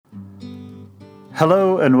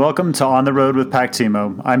Hello and welcome to On the Road with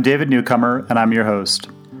Pactimo. I'm David Newcomer and I'm your host.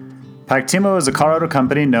 Pactimo is a Colorado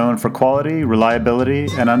company known for quality, reliability,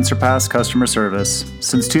 and unsurpassed customer service.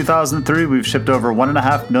 Since 2003, we've shipped over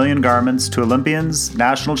 1.5 million garments to Olympians,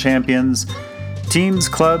 national champions, teams,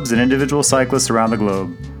 clubs, and individual cyclists around the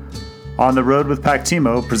globe. On the Road with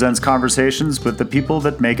Pactimo presents conversations with the people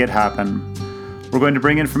that make it happen. We're going to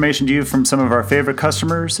bring information to you from some of our favorite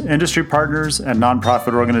customers, industry partners, and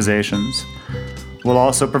nonprofit organizations. We'll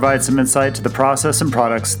also provide some insight to the process and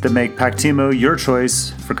products that make Pactimo your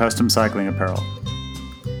choice for custom cycling apparel.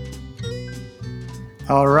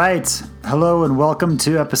 All right. Hello and welcome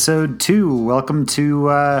to episode 2. Welcome to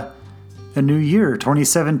a new year,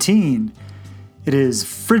 2017. It is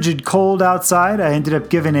frigid cold outside. I ended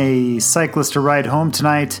up giving a cyclist a ride home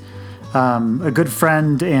tonight. A good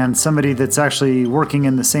friend and somebody that's actually working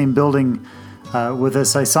in the same building with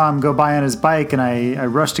us. I saw him go by on his bike, and I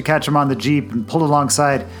rushed to catch him on the Jeep and pulled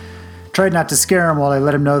alongside. Tried not to scare him while I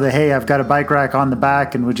let him know that, hey, I've got a bike rack on the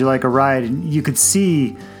back, and would you like a ride? And you could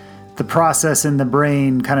see the process in the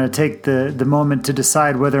brain kind of take the moment to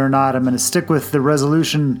decide whether or not I'm going to stick with the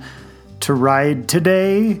resolution to ride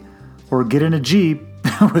today or get in a Jeep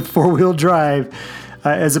with four-wheel drive,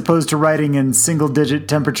 as opposed to riding in single-digit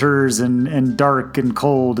temperatures and dark and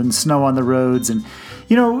cold and snow on the roads. And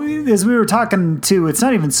you know, as we were talking too, it's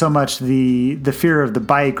not even so much the fear of the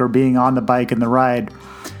bike or being on the bike and the ride.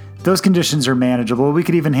 Those conditions are manageable. We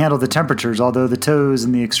could even handle the temperatures, although the toes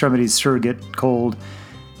and the extremities sure get cold.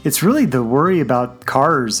 It's really the worry about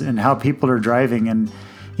cars and how people are driving. And,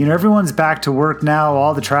 you know, everyone's back to work now.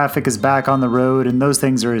 All the traffic is back on the road, and those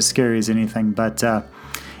things are as scary as anything. But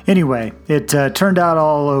anyway, it turned out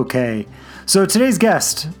all okay. So today's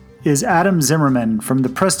guest is Adam Zimmerman from the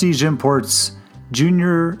Prestige Imports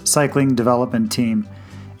Junior Cycling Development Team.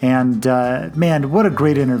 And man, what a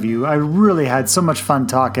great interview. I really had so much fun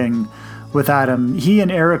talking with Adam. He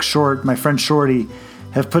and Eric Short, my friend Shorty,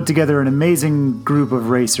 have put together an amazing group of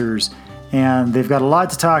racers, and they've got a lot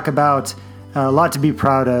to talk about, a lot to be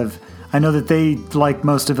proud of. I know that they, like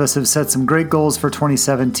most of us, have set some great goals for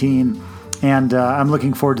 2017, and I'm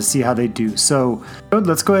looking forward to see how they do. So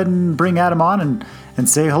let's go ahead and bring Adam on and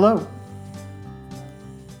say hello.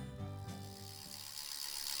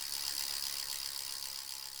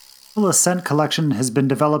 The Ascent collection has been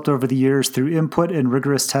developed over the years through input and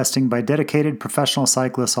rigorous testing by dedicated professional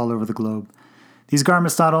cyclists all over the globe. These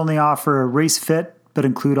garments not only offer a race fit, but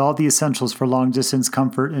include all the essentials for long-distance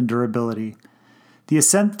comfort and durability. The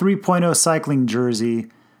Ascent 3.0 cycling jersey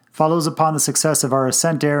follows upon the success of our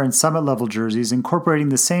Ascent Air and Summit level jerseys, incorporating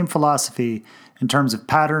the same philosophy in terms of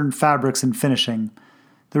pattern, fabrics, and finishing.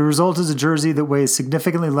 The result is a jersey that weighs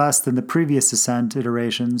significantly less than the previous Ascent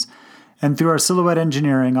iterations, and through our silhouette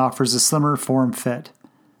engineering offers a slimmer form fit.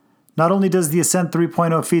 Not only does the Ascent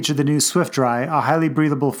 3.0 feature the new Swift Dry, a highly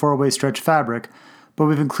breathable 4-way stretch fabric, but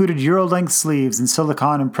we've included Euro-length sleeves and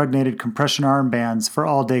silicone-impregnated compression armbands for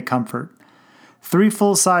all-day comfort. 3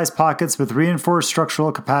 full-size pockets with reinforced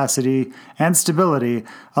structural capacity and stability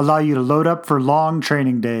allow you to load up for long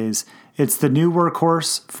training days. It's the new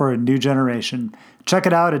workhorse for a new generation. Check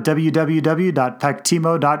it out at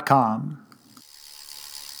www.pactimo.com.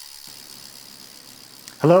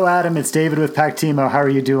 Hello, Adam. It's David with Pactimo. How are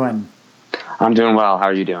you doing? I'm doing well. How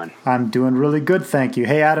are you doing? I'm doing really good, thank you.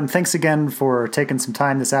 Hey, Adam, thanks again for taking some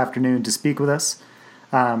time this afternoon to speak with us.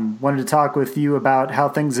 Wanted to talk with you about how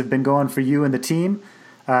things have been going for you and the team.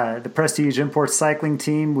 The Prestige Imports Cycling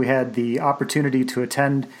Team, we had the opportunity to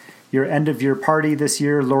attend your end-of-year party this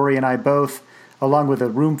year, Lori and I both, along with a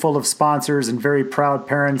room full of sponsors and very proud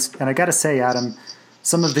parents. And I got to say, Adam,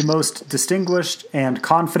 some of the most distinguished and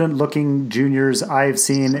confident-looking juniors I've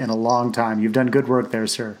seen in a long time. You've done good work there,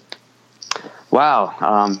 sir.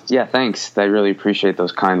 Wow. Yeah, thanks. I really appreciate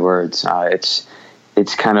those kind words. It's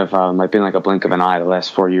kind of been like a blink of an eye. The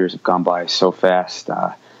last 4 years have gone by so fast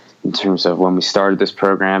in terms of when we started this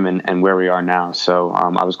program and where we are now. So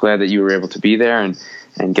I was glad that you were able to be there and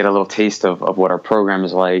get a little taste of what our program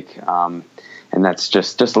is like. And that's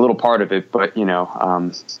just a little part of it. But,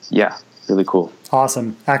 yeah. Really cool.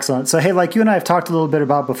 Awesome. Excellent. So, hey, like you and I have talked a little bit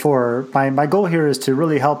about before, my goal here is to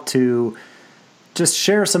really help to just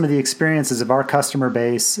share some of the experiences of our customer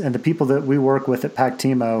base and the people that we work with at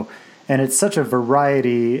Pactimo. And it's such a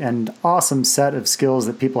variety and awesome set of skills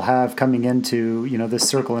that people have coming into, this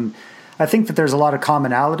circle. And I think that there's a lot of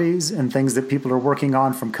commonalities and things that people are working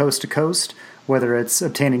on from coast to coast, whether it's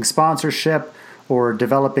obtaining sponsorship or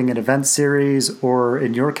developing an event series, or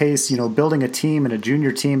in your case, building a team and a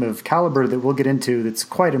junior team of caliber that we'll get into that's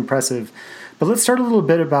quite impressive. But let's start a little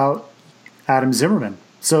bit about Adam Zimmerman.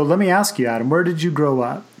 So let me ask you, Adam, where did you grow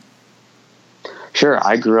up? Sure.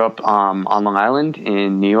 I grew up on Long Island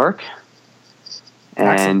in New York.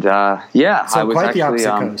 And, yeah. So I was quite actually, the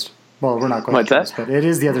opposite coast. Well, we're not quite what's the coast, that? but it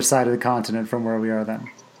is the other side of the continent from where we are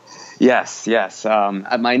then. Yes.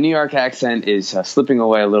 My New York accent is slipping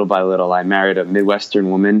away a little by little. I married a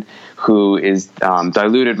Midwestern woman who is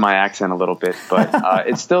diluted my accent a little bit, but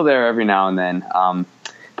it's still there every now and then.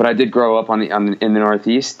 But I did grow up in the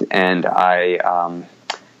Northeast, and I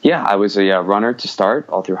was a runner to start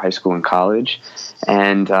all through high school and college,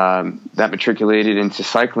 and that matriculated into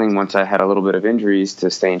cycling once I had a little bit of injuries to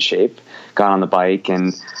stay in shape. Got on the bike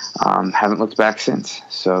and haven't looked back since.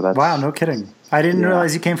 So that's wow, no kidding. I didn't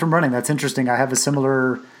realize you came from running. That's interesting. I have a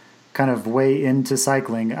similar kind of way into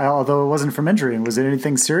cycling, although it wasn't from injury. Was it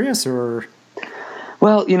anything serious or?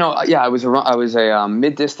 Well, I was a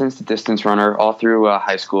mid-distance to distance runner all through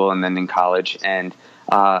high school and then in college. And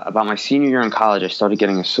about my senior year in college, I started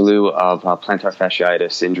getting a slew of plantar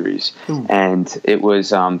fasciitis injuries. Ooh. And it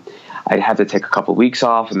was I'd have to take a couple of weeks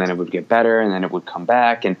off, and then it would get better, and then it would come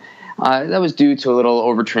back. And that was due to a little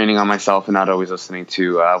overtraining on myself and not always listening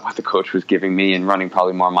to what the coach was giving me and running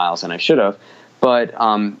probably more miles than I should have. But,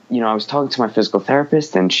 I was talking to my physical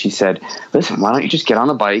therapist, and she said, listen, why don't you just get on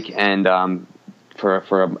the bike and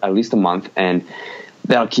for at least a month, and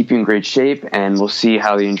that'll keep you in great shape, and we'll see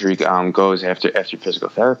how the injury goes after physical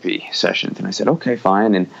therapy sessions. And I said, okay,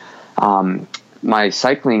 fine. And my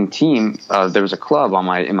cycling team, there was a club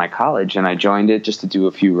in my college, and I joined it just to do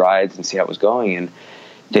a few rides and see how it was going. And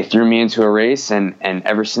they threw me into a race, and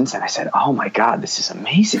ever since then I said, oh my God, this is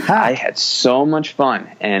amazing. I had so much fun.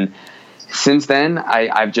 And since then,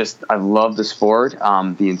 I've loved the sport,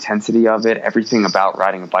 the intensity of it, everything about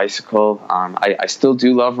riding a bicycle. I still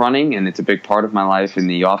do love running, and it's a big part of my life in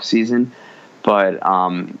the off season. But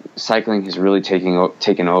cycling has really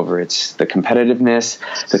taken over. It's the competitiveness,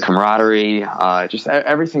 the camaraderie, just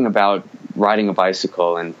everything about riding a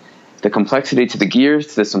bicycle, and the complexity to the gears,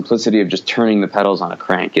 to the simplicity of just turning the pedals on a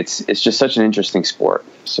crank. It's just such an interesting sport.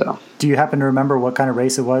 So, do you happen to remember what kind of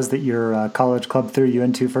race it was that your college club threw you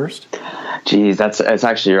into first? Geez, it's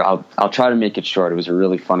actually, I'll try to make it short. It was a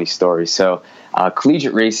really funny story. So,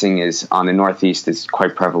 collegiate racing is on the Northeast is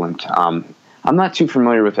quite prevalent. I'm not too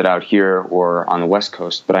familiar with it out here or on the West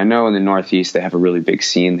Coast, but I know in the Northeast they have a really big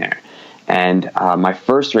scene there. And my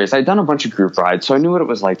first race, I'd done a bunch of group rides, so I knew what it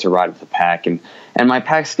was like to ride with the pack. And my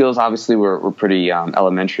pack skills obviously were pretty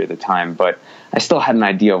elementary at the time, but I still had an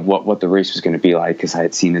idea of what the race was going to be like because I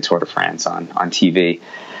had seen the Tour de France on TV.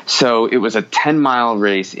 So it was a 10-mile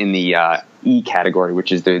race in the E category,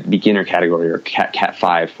 which is the beginner category, or Cat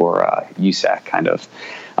 5 for USAC kind of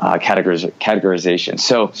categorization.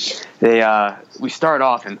 So we start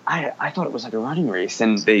off, and I thought it was like a running race,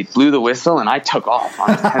 and they blew the whistle, and I took off on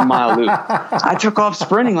a 10-mile loop. I took off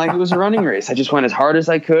sprinting like it was a running race. I just went as hard as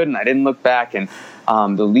I could, and I didn't look back. And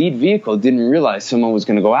the lead vehicle didn't realize someone was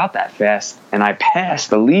going to go out that fast, and I passed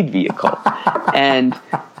the lead vehicle.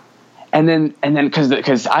 And then,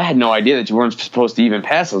 because I had no idea that you weren't supposed to even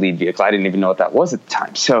pass a lead vehicle. I didn't even know what that was at the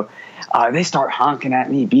time. So they start honking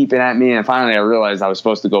at me, beeping at me, and finally I realized I was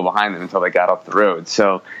supposed to go behind them until they got up the road.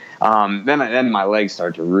 So then my legs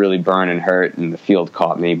started to really burn and hurt, and the field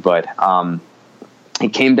caught me. But it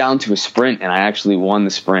came down to a sprint, and I actually won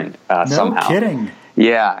the sprint somehow. No kidding.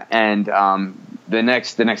 Yeah, and the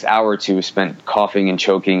next hour or two was spent coughing and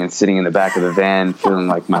choking and sitting in the back of the van, feeling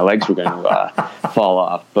like my legs were going to fall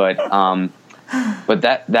off. But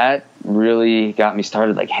that really got me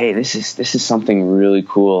started. Like, hey, this is something really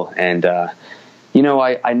cool. And I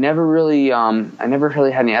never really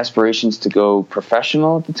had any aspirations to go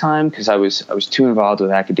professional at the time because I was too involved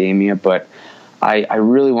with academia. But I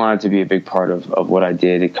really wanted to be a big part of what I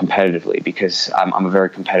did competitively because I'm a very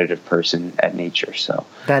competitive person at nature. So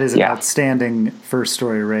that is an outstanding first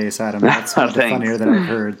story race, Adam. That's funnier than I've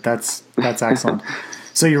heard. That's excellent.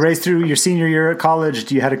 So you raced through your senior year at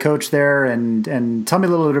college. You had a coach there, and tell me a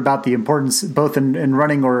little bit about the importance, both in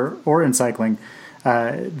running or in cycling,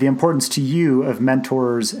 the importance to you of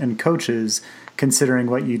mentors and coaches, considering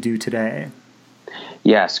what you do today.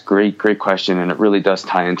 Yes, great question, and it really does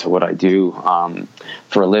tie into what I do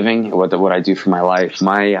for a living, what I do for my life.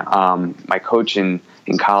 My coach in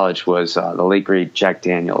college was the late great Jack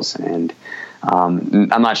Daniels, and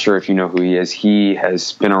I'm not sure if you know who he is. He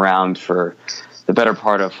has been around for the better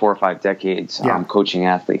part of 4 or 5 decades, coaching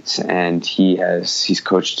athletes, and he's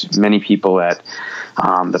coached many people at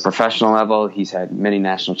the professional level. He's had many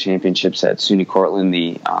national championships at SUNY Cortland,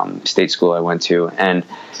 the state school I went to, and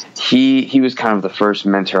he was kind of the first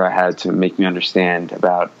mentor I had to make me understand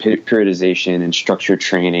about periodization and structured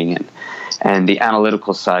training and the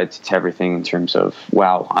analytical side to everything in terms of,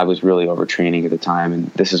 wow, I was really overtraining at the time, and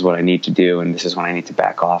this is what I need to do, and this is when I need to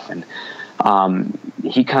back off. And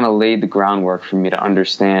he kind of laid the groundwork for me to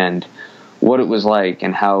understand what it was like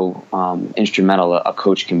and how instrumental a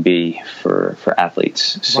coach can be for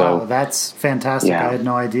athletes. So, wow, that's fantastic. Yeah. I had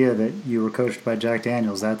no idea that you were coached by Jack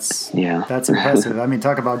Daniels. That's that's impressive. I mean,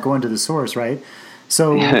 talk about going to the source, right?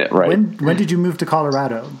 So right. When did you move to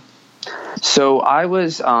Colorado? So I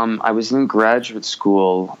was in graduate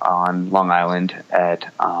school on Long Island and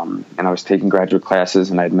I was taking graduate classes,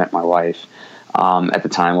 and I'd met my wife at the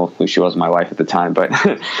time. Well, she wasn't my wife at the time, but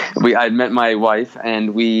I'd met my wife,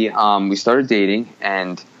 and we started dating,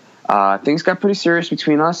 and things got pretty serious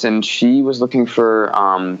between us. And she was looking for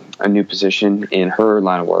a new position in her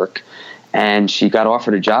line of work, and she got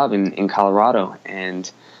offered a job in Colorado. And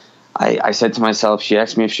I said to myself, she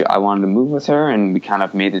asked me if I wanted to move with her, and we kind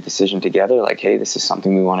of made the decision together, like, hey, this is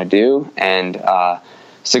something we want to do. And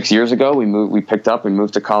 6 years ago, we picked up and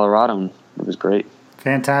moved to Colorado, and it was great.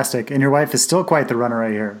 Fantastic. And your wife is still quite the runner, I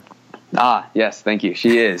hear. Yes, thank you.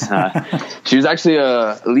 She is. She was actually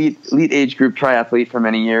a elite age group triathlete for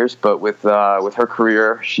many years, but with her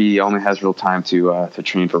career, she only has real time to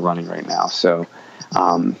train for running right now. So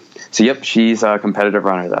yep, she's a competitive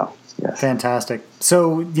runner though. Yes. Fantastic.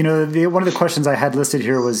 So, one of the questions I had listed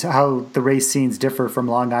here was how the race scenes differ from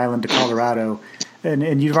Long Island to Colorado.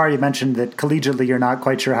 And you've already mentioned that collegiately you're not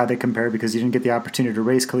quite sure how they compare because you didn't get the opportunity to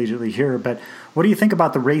race collegiately here. But what do you think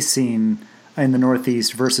about the race scene in the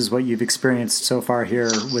Northeast versus what you've experienced so far here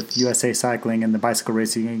with USA Cycling and the Bicycle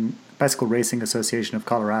Racing Association of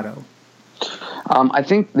Colorado? I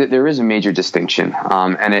think that there is a major distinction,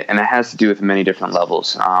 and it has to do with many different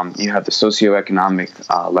levels. You have the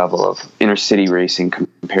socioeconomic level of inner city racing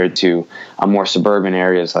compared to more suburban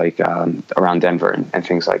areas like around Denver and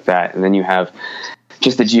things like that. And then you have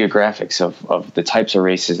just the geographics of the types of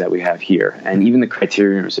races that we have here. And even the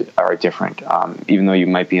criteria are different. Even though you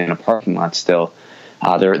might be in a parking lot still,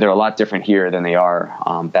 they're a lot different here than they are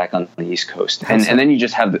back on the East Coast. And then you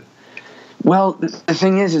just have the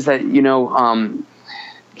thing is that,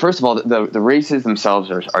 first of all, the races themselves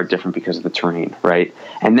are different because of the terrain, right?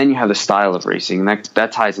 And then you have the style of racing, and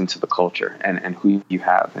that ties into the culture and who you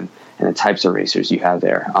have and the types of racers you have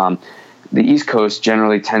there. The East Coast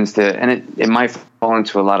generally tends to, and it might fall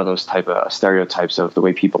into a lot of those type of stereotypes of the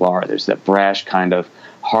way people are. There's that brash kind of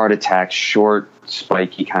heart attack, short,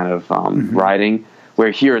 spiky kind of riding, where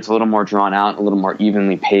here it's a little more drawn out, a little more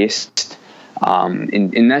evenly paced.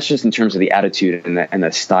 And that's just in terms of the attitude and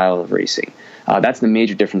the style of racing. That's the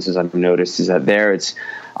major differences I've noticed, is that there it's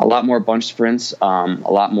a lot more bunch sprints, a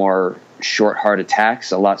lot more short, hard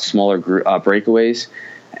attacks, a lot smaller breakaways.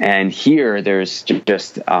 And here there's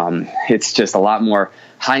just it's just a lot more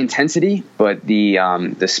high intensity, but the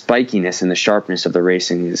spikiness and the sharpness of the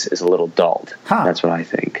racing is a little dulled. That's what I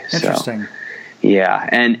think. Interesting. So, yeah,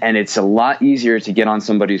 and it's a lot easier to get on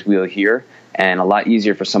somebody's wheel here, and a lot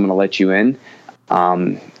easier for someone to let you in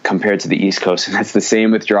compared to the East Coast. And that's the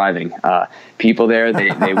same with driving. People there,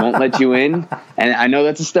 they won't let you in. And I know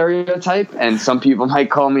that's a stereotype, and some people might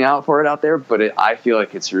call me out for it out there, but I feel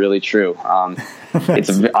like it's really true.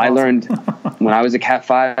 I learned when I was a Cat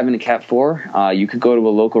 5 and a Cat 4, you could go to a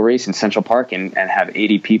local race in Central Park and have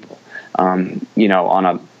 80 people, on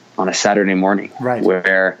a Saturday morning. Right.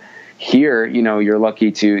 Where here, you're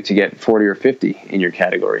lucky to get 40 or 50 in your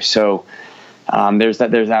category. So there's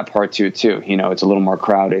that part to it too. It's a little more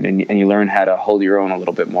crowded, and you learn how to hold your own a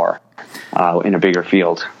little bit more in a bigger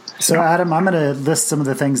field. So Adam, I'm going to list some of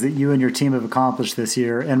the things that you and your team have accomplished this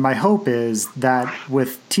year. And my hope is that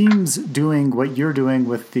with teams doing what you're doing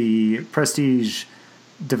with the Prestige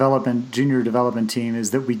junior development team,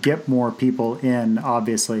 is that we get more people in,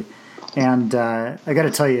 obviously. And I got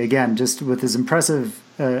to tell you, again, just with as impressive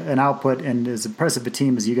an output and as impressive a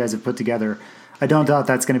team as you guys have put together, I don't doubt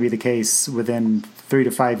that's going to be the case within 3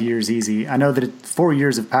 to 5 years easy. I know that 4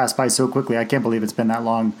 years have passed by so quickly. I can't believe it's been that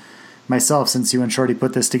long myself since you and Shorty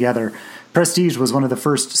put this together. Prestige was one of the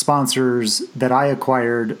first sponsors that I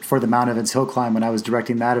acquired for the Mount Evans Hill Climb when I was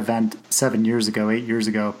directing that event 8 years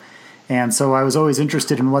ago. And so I was always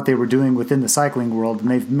interested in what they were doing within the cycling world, and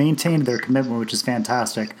they've maintained their commitment, which is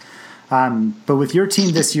fantastic. But with your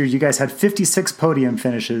team this year, you guys had 56 podium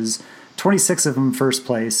finishes, 26 of them first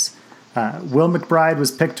place. Will McBride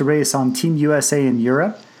was picked to race on Team USA in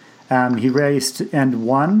Europe. He raced and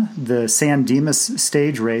won the San Dimas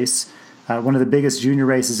stage race, one of the biggest junior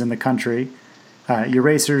races in the country. Your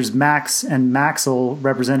racers, Max and Maxwell,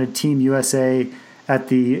 represented Team USA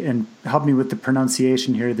at and help me with the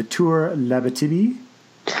pronunciation here, the Tour Lebetidi.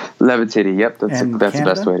 Lebetidi, yep, that's the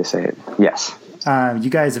best way to say it. Yes. You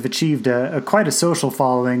guys have achieved quite a social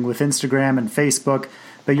following with Instagram and Facebook,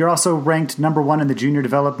 but you're also ranked number 1 in the junior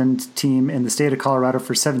development team in the state of Colorado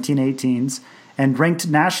for 17-18s and ranked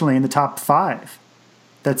nationally in the top 5.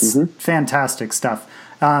 That's fantastic stuff.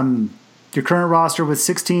 Your current roster with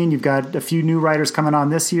 16, you've got a few new riders coming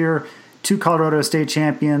on this year, 2 Colorado State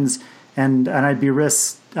champions, and I'd be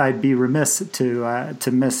remiss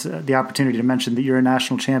to miss the opportunity to mention that you're a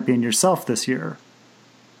national champion yourself this year.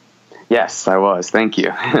 Yes, I was. Thank you.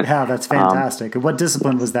 Yeah, that's fantastic. What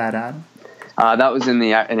discipline was that at? That was in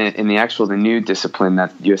the new discipline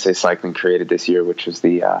that USA Cycling created this year, which was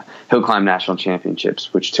the Hill Climb National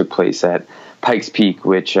Championships, which took place at Pikes Peak.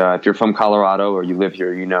 Which, if you're from Colorado or you live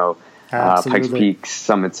here, you know. Pikes Peak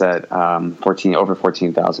summits at over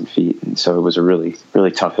 14,000 feet, and so it was a really,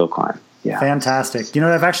 really tough hill climb. Yeah, fantastic. You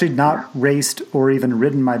know, I've actually not raced or even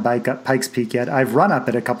ridden my bike up Pikes Peak yet. I've run up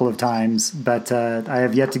it a couple of times, but I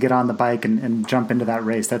have yet to get on the bike and jump into that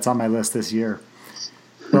race. That's on my list this year.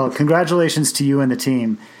 Well, congratulations to you and the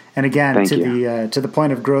team. And again, to the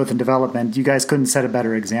point of growth and development, you guys couldn't set a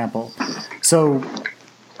better example. So,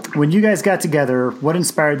 when you guys got together, what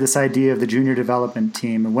inspired this idea of the junior development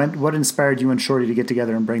team? What inspired you and Shorty to get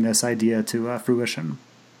together and bring this idea to fruition?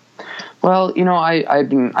 Well, you know, I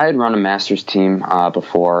had run a masters team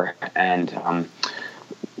before, and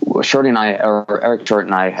Shorty and Eric Short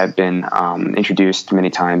and I had been introduced many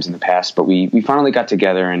times in the past, but we finally got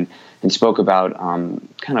together and spoke about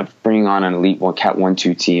kind of bringing on an elite Cat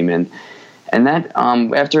 1-2 team, and that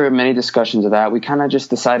after many discussions of that, we kind of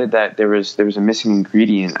just decided that there was a missing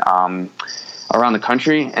ingredient around the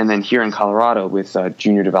country, and then here in Colorado with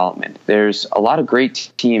junior development. There's a lot of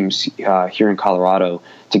great teams here in Colorado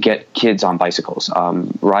to get kids on bicycles,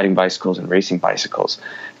 riding bicycles and racing bicycles.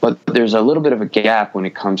 But there's a little bit of a gap when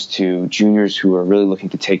it comes to juniors who are really looking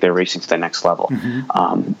to take their racing to the next level.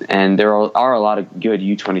 And there are a lot of good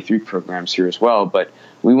U23 programs here as well, but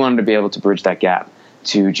we wanted to be able to bridge that gap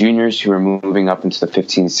to juniors who are moving up into the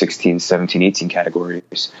 15, 16, 17, 18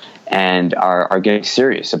 categories and are getting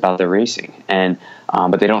serious about their racing. And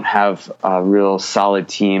but they don't have a real solid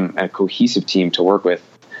team, a cohesive team to work with,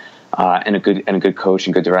 and a good coach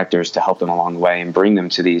and good directors to help them along the way and bring them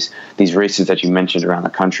to these races that you mentioned around the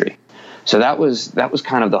country. So that was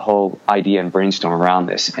kind of the whole idea and brainstorm around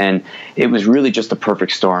this. And it was really just a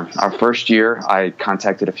perfect storm. Our first year, I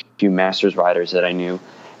contacted a few masters riders that I knew,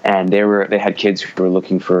 and they had kids who were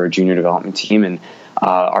looking for a junior development team. And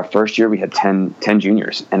our first year we had 10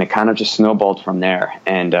 juniors, and it kind of just snowballed from there.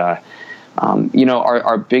 And you know,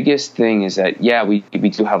 our biggest thing is that we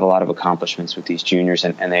do have a lot of accomplishments with these juniors,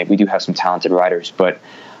 and we do have some talented riders, but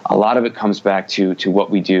a lot of it comes back to what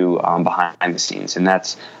we do behind the scenes, and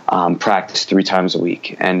that's practice 3 times a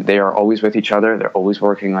week. And they are always with each other. They're always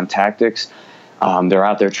working on tactics. They're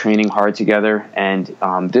out there training hard together, and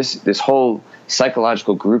this whole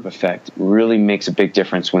psychological group effect really makes a big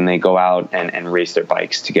difference when they go out and race their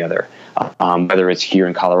bikes together, whether it's here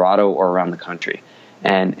in Colorado or around the country.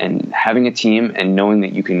 And having a team and knowing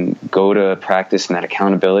that you can go to practice and that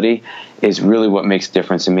accountability is really what makes a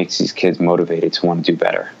difference and makes these kids motivated to want to do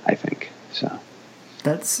better, I think. So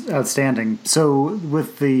that's outstanding. So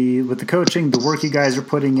with the coaching, the work you guys are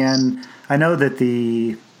putting in, I know that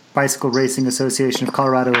the Bicycle Racing Association of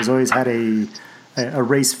Colorado has always had a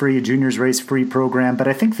juniors race-free program, but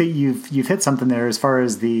I think that you've hit something there as far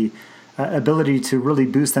as the ability to really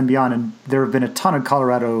boost them beyond. And there have been a ton of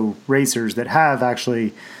Colorado racers that have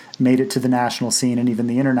actually made it to the national scene and even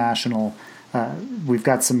the international. We've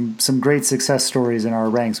got some great success stories in our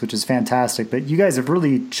ranks, which is fantastic. But you guys have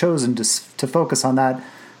really chosen to focus on that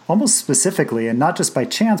almost specifically, and not just by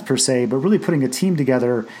chance per se, but really putting a team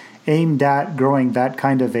together aimed at growing that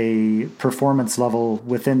kind of a performance level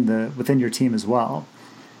within your team as well.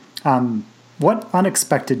 What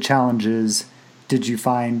unexpected challenges did you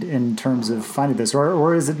find in terms of finding this,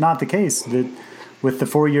 or is it not the case that with the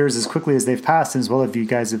 4 years as quickly as they've passed, and as well as you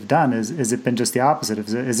guys have done, has it been just the opposite?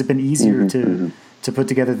 Has it been easier to put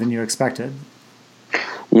together than you expected?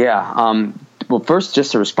 Yeah. Well, first,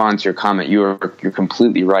 just to respond to your comment, you're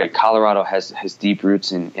completely right. Colorado has deep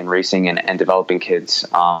roots in racing and developing kids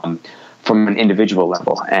from an individual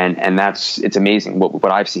level, and it's amazing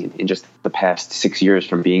what I've seen in just the past 6 years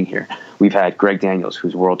from being here. We've had Greg Daniels,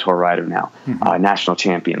 who's a World Tour rider now, national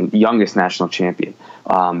champion, youngest national champion.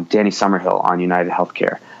 Danny Summerhill on United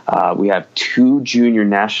Healthcare. We have 2 junior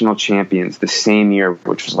national champions the same year,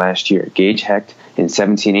 which was last year. Gage Hecht in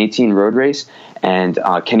 17-18 road race, and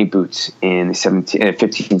Kenny Boots in the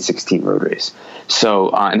 15-16 road race. So,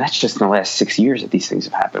 and that's just in the last 6 years that these things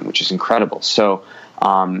have happened, which is incredible. So,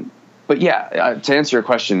 but yeah, to answer your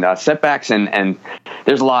question, setbacks and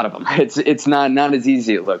there's a lot of them. It's not as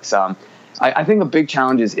easy as it looks. I think a big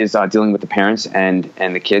challenge is dealing with the parents and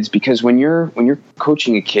the kids, because when you're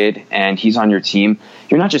coaching a kid and he's on your team,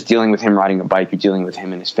 you're not just dealing with him riding a bike. You're dealing with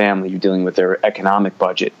him and his family. You're dealing with their economic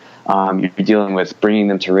budget. You're dealing with bringing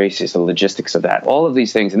them to races, the logistics of that, all of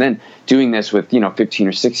these things, and then doing this with 15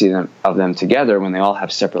 or 60 of them together when they all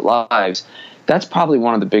have separate lives. That's probably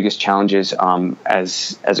one of the biggest challenges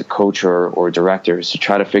as a coach or director, is to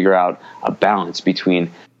try to figure out a balance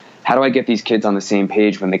between how do I get these kids on the same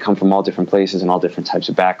page when they come from all different places and all different types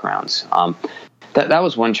of backgrounds. That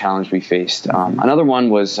was one challenge we faced. Another one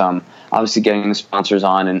was obviously getting the sponsors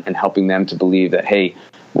on and helping them to believe that, hey,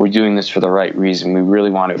 we're doing this for the right reason. We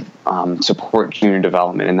really want to support junior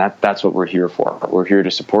development, and that's what we're here for. We're here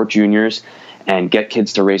to support juniors and get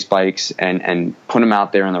kids to race bikes and put them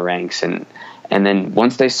out there in the ranks. And then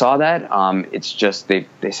once they saw that, it's just they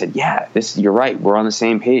said, yeah, you're right. We're on the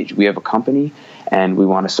same page. We have a company, and we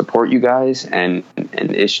want to support you guys. And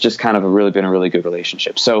it's just kind of been a really good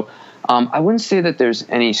relationship. So I wouldn't say that there's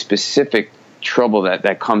any specific trouble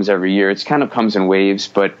that comes every year. It kind of comes in waves,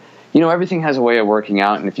 but everything has a way of working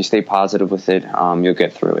out, and if you stay positive with it, you'll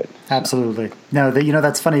get through it. Absolutely. No,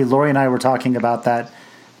 that's funny. Lori and I were talking about that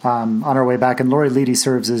on our way back, and Lori Leedy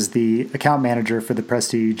serves as the account manager for the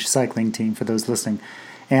Prestige cycling team, for those listening.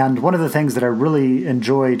 And one of the things that I really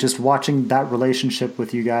enjoy just watching that relationship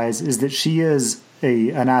with you guys is that she is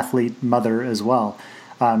an athlete mother as well.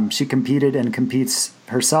 She competed and competes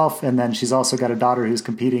herself, and then she's also got a daughter who's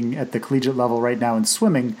competing at the collegiate level right now in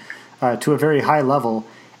swimming to a very high level.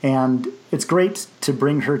 And it's great to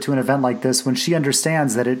bring her to an event like this when she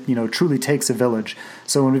understands that it, truly takes a village.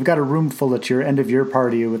 So when we've got a room full at your end of year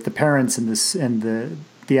party with the parents and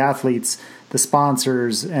the athletes, the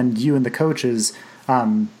sponsors, and you and the coaches,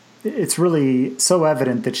 it's really so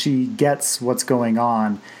evident that she gets what's going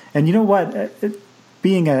on. And you know what?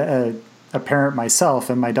 Being a parent myself,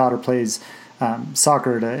 and my daughter plays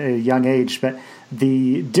soccer at a young age, but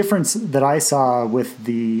the difference that I saw with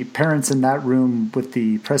the parents in that room with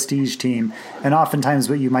the Prestige team, and oftentimes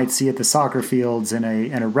what you might see at the soccer fields in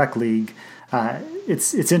a rec league,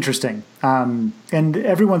 it's interesting. And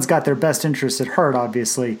everyone's got their best interests at heart,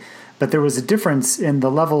 obviously, but there was a difference in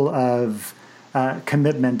the level of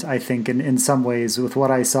commitment, I think, in some ways with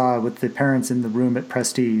what I saw with the parents in the room at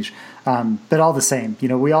Prestige. But all the same,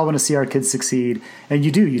 we all want to see our kids succeed, and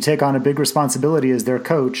you take on a big responsibility as their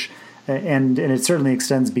coach. And it certainly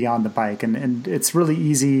extends beyond the bike. And it's really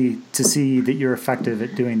easy to see that you're effective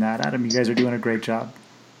at doing that, Adam. You guys are doing a great job.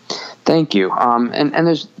 Thank you. And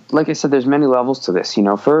there's, like I said, there's many levels to this.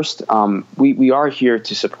 First, we are here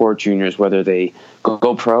to support juniors, whether they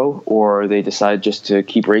go pro or they decide just to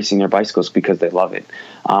keep racing their bicycles because they love it.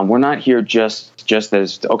 We're not here just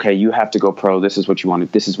as, okay, you have to go pro. This is what you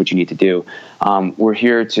want. This is what you need to do. We're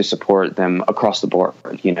here to support them across the board,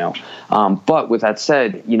 But with that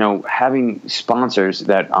said, having sponsors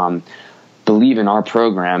that believe in our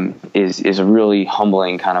program is a really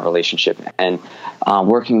humbling kind of relationship. And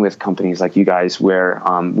working with companies like you guys, where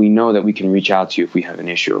we know that we can reach out to you if we have an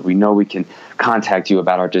issue, or we know we can contact you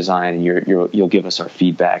about our design, and you'll give us our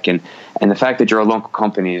feedback. And the fact that you're a local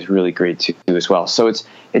company is really great too as well. So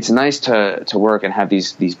it's nice to work and have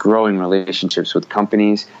these growing relationships with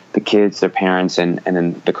companies, the kids, their parents, and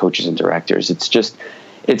then the coaches and directors.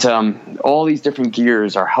 It's all these different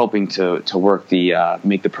gears are helping to work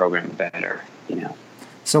make the program better,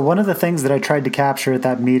 So one of the things that I tried to capture at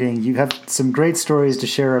that meeting, you have some great stories to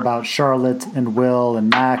share about Charlotte and Will and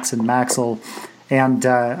Max and Maxwell. And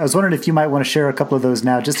I was wondering if you might want to share a couple of those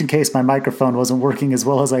now, just in case my microphone wasn't working as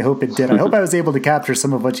well as I hope it did. I hope I was able to capture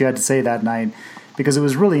some of what you had to say that night, because it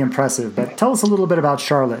was really impressive. But tell us a little bit about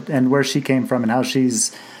Charlotte and where she came from and how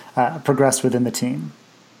she's progressed within the team.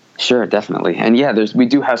 Sure, definitely. And yeah, we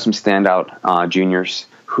do have some standout juniors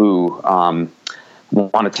who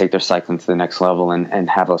want to take their cycling to the next level and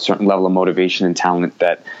have a certain level of motivation and talent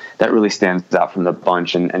that really stands out from the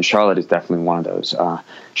bunch. And Charlotte is definitely one of those.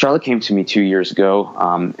 Charlotte came to me 2 years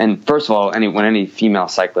ago. And first of all, when any female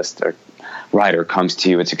cyclist or rider comes to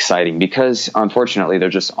you, it's exciting because unfortunately there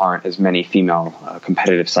just aren't as many female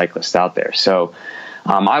competitive cyclists out there. So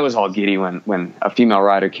I was all giddy when a female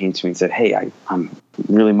rider came to me and said, hey, I'm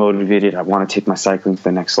really motivated. I want to take my cycling to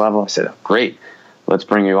the next level. I said, oh, great, let's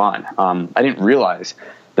bring you on. I didn't realize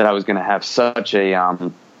that I was going to have such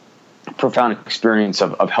a profound experience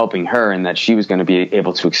of helping her, and that she was going to be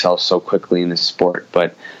able to excel so quickly in this sport.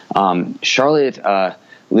 But Charlotte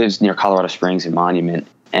lives near Colorado Springs in Monument,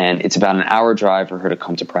 and it's about an hour drive for her to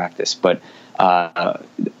come to practice. But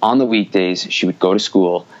on the weekdays, she would go to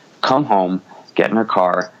school, come home, get in her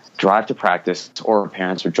car, drive to practice, or her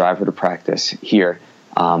parents would drive her to practice here.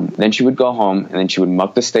 Then she would go home, and then she would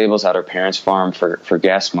muck the stables at her parents' farm for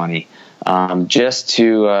gas money, just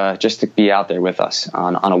to be out there with us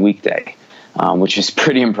on a weekday, which is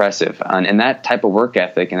pretty impressive. And that type of work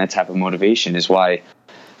ethic and that type of motivation is why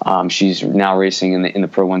she's now racing in the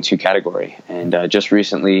Pro 1-2 category, and just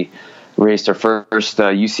recently raced her first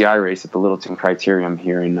UCI race at the Littleton Criterium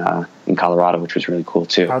here in Colorado, which was really cool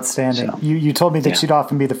too. Outstanding. So, you told me that she'd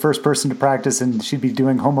often be the first person to practice, and she'd be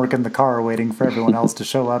doing homework in the car waiting for everyone else to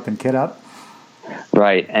show up and kit up.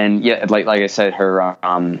 Right. And yeah, like I said, her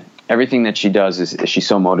everything that she does is she's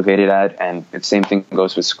so motivated at, and the same thing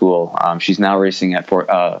goes with school. She's now racing at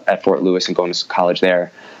Fort Lewis and going to college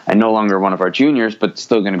there, and no longer one of our juniors, but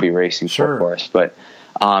still going to be racing for us. But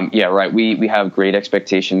yeah, right. We have great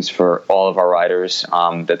expectations for all of our riders,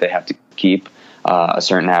 that they have to keep a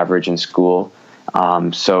certain average in school.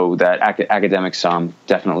 So that academics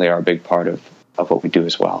definitely are a big part of what we do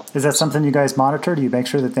as well. Is that something you guys monitor? Do you make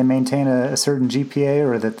sure that they maintain a certain GPA,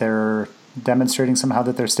 or that they're demonstrating somehow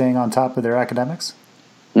that they're staying on top of their academics?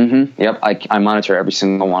 Mm-hmm. Yep. I monitor every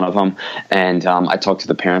single one of them, and I talk to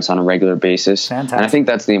the parents on a regular basis. Fantastic. And I think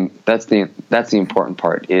that's the important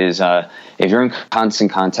part is if you're in constant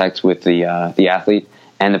contact with the athlete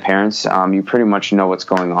and the parents, you pretty much know what's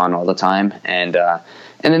going on all the time. And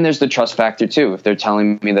then there's the trust factor too. If they're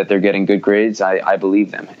telling me that they're getting good grades, I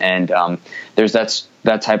believe them. And there's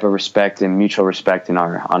that type of respect and mutual respect on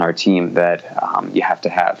our team that you have to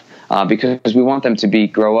have, because we want them to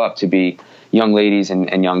grow up to be young ladies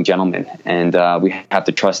and young gentlemen, and we have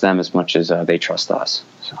to trust them as much as they trust us.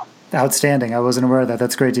 So. Outstanding. I wasn't aware of that.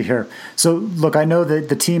 That's great to hear. So, look, I know that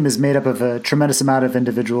the team is made up of a tremendous amount of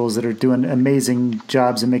individuals that are doing amazing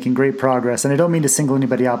jobs and making great progress, and I don't mean to single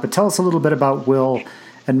anybody out, but tell us a little bit about Will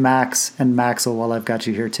and Max and Maxwell while I've got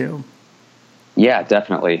you here too. Yeah,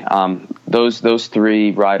 definitely. Those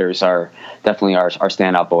three riders are definitely our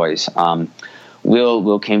standout boys.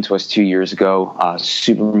 Will came to us 2 years ago,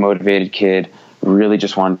 super motivated kid, really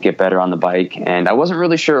just wanted to get better on the bike. And I wasn't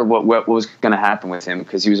really sure what was going to happen with him,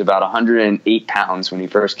 because he was about 108 pounds when he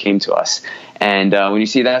first came to us. And when you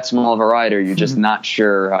see that small of a rider, you're just not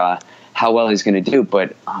sure how well he's going to do.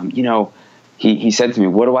 But, he said to me,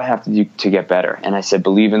 what do I have to do to get better? And I said,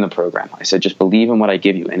 believe in the program. I said, just believe in what I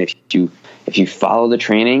give you. And if you follow the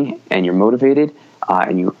training and you're motivated,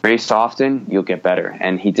 and you race often, you'll get better.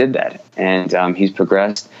 And he did that. And he's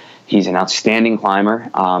progressed. He's an outstanding climber.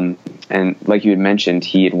 And like you had mentioned,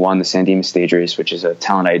 he had won the San Dimas Stage Race, which is a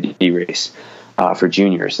talent ID race for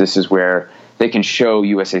juniors. This is where they can show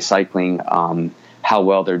USA Cycling how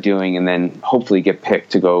well they're doing, and then hopefully get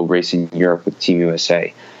picked to go race in Europe with Team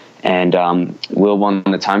USA. And Will won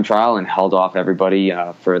the time trial and held off everybody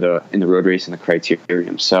in the road race in the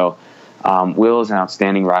Criterium. So Will is an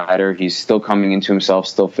outstanding rider. He's still coming into himself,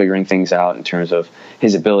 still figuring things out in terms of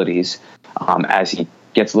his abilities as he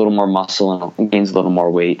gets a little more muscle and gains a little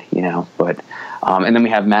more weight, But and then we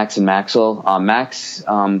have Max and Maxwell. Max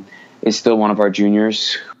is still one of our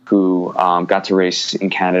juniors who got to race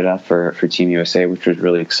in Canada for Team USA, which was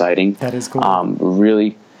really exciting. That is cool.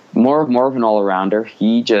 Really more of an all-arounder.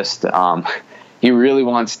 He just he really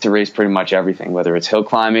wants to race pretty much everything, whether it's hill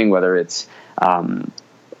climbing, whether it's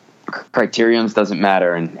criteriums, doesn't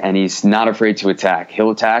matter, and he's not afraid to attack.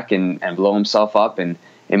 He'll attack and blow himself up, and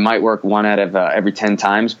it might work 1 out of every 10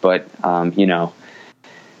 times, but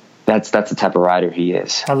that's the type of rider he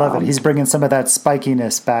is. I love it. He's bringing some of that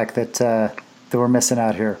spikiness back that we're missing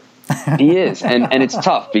out here. He is, and it's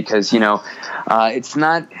tough because it's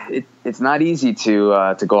not easy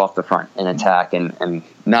to go off the front and attack and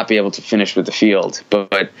not be able to finish with the field,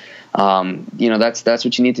 but that's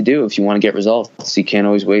what you need to do if you want to get results. You can't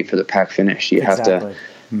always wait for the pack finish. You have to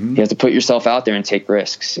you have to put yourself out there and take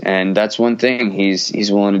risks, and that's one thing he's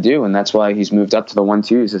willing to do, and that's why he's moved up to the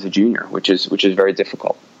 1-2s as a junior, which is very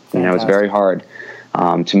difficult. Fantastic. It's very hard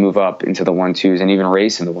to move up into the 1-2s and even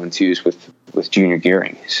race in the 1-2s with junior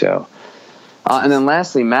gearing. So. And then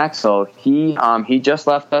lastly, Maxwell, he just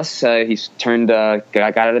left us. He's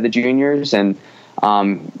got out of the juniors, and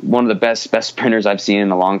one of the best sprinters I've seen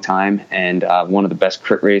in a long time, and one of the best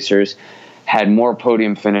crit racers. Had more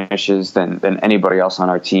podium finishes than anybody else on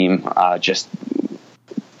our team. Just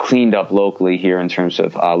cleaned up locally here in terms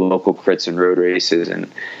of local crits and road races,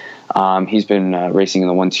 and he's been racing in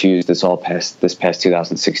the 1-2s this past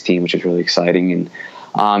 2016, which is really exciting. And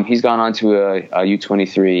He's gone on to a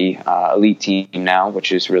U23 elite team now,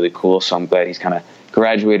 which is really cool. So I'm glad he's kind of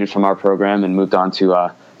graduated from our program and moved on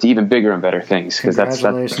to even bigger and better things, because that's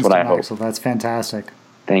what I hope. That's fantastic.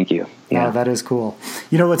 Thank you. Yeah, that is cool.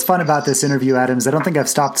 You know, what's fun about this interview, Adam, is I don't think I've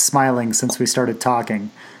stopped smiling since we started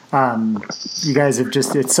talking. You guys have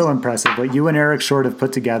it's so impressive what you and Eric Short have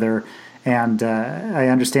put together. And I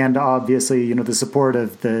understand, obviously, you know, the support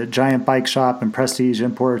of the Giant Bike Shop and Prestige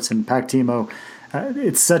Imports and Pactimo.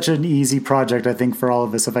 It's such an easy project, I think, for all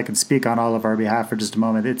of us, if I can speak on all of our behalf for just a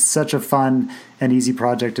moment. It's such a fun and easy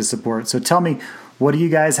project to support. So tell me, what do you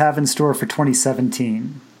guys have in store for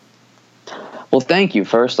 2017? Well, thank you.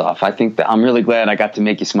 First off, I think that I'm really glad I got to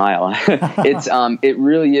make you smile. It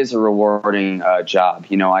really is a rewarding job.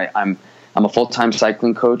 You know, I'm a full-time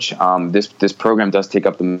cycling coach. This program does take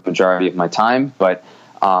up the majority of my time, but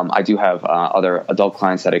I do have other adult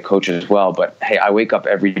clients that I coach as well. But hey, I wake up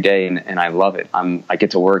every day and I love it. I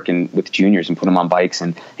get to work with juniors and put them on bikes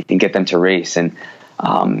and get them to race. And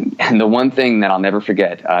the one thing that I'll never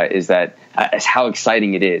forget is how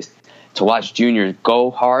exciting it is to watch juniors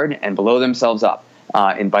go hard and blow themselves up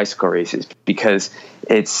in bicycle races, because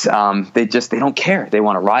it's they don't care. They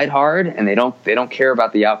want to ride hard and they don't care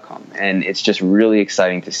about the outcome, and it's just really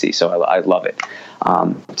exciting to see. So I love it.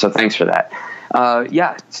 So thanks for that.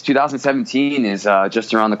 It's 2017 is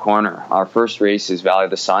just around the corner. Our first race is Valley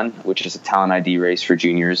of the Sun, which is a talent ID race for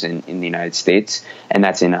juniors in the United States, and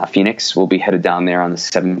that's in Phoenix. We'll be headed down there on the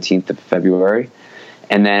 17th of February.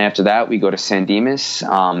 And then after that, we go to San Dimas.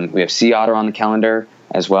 We have Sea Otter on the calendar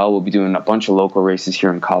as well. We'll be doing a bunch of local races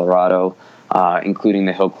here in Colorado, including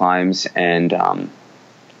the hill climbs and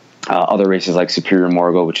other races like Superior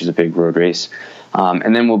Morgul, which is a big road race.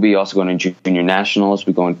 And then we'll be also going to Junior Nationals.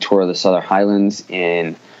 We're going Tour of the Southern Highlands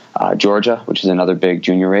in Georgia, which is another big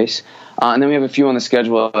junior race. And then we have a few on the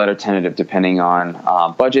schedule that are tentative, depending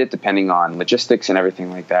on budget, depending on logistics and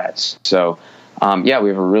everything like that. So we have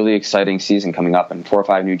a really exciting season coming up, and 4 or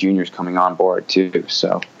 5 new juniors coming on board too.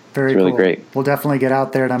 So very it's really cool. Great. We'll definitely get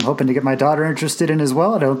out there, and I'm hoping to get my daughter interested in as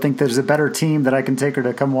well. I don't think there's a better team that I can take her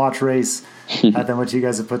to come watch race than what you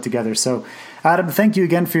guys have put together. So, Adam, thank you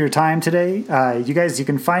again for your time today. You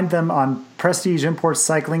can find them on Prestige Imports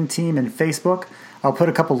Cycling Team and Facebook. I'll put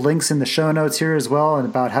a couple links in the show notes here as well, and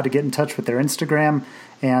about how to get in touch with their Instagram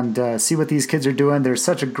and see what these kids are doing. They're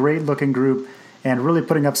such a great-looking group, and really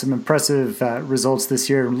putting up some impressive results this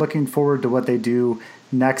year. I'm looking forward to what they do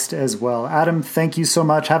next as well. Adam, thank you so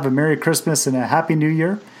much. Have a Merry Christmas and a Happy New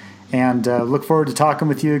Year, and look forward to talking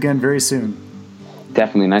with you again very soon.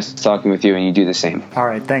 Definitely. Nice talking with you, and you do the same. All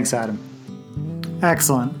right. Thanks, Adam.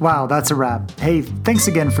 Excellent. Wow, that's a wrap. Hey, thanks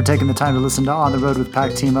again for taking the time to listen to On the Road with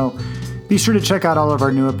Pactimo. Be sure to check out all of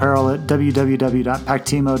our new apparel at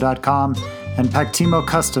www.pactimo.com and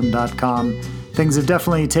pactimocustom.com. Things have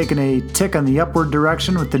definitely taken a tick on the upward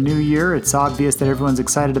direction with the new year. It's obvious that everyone's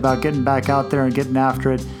excited about getting back out there and getting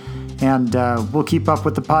after it. And we'll keep up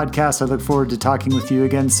with the podcast. I look forward to talking with you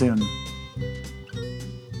again soon.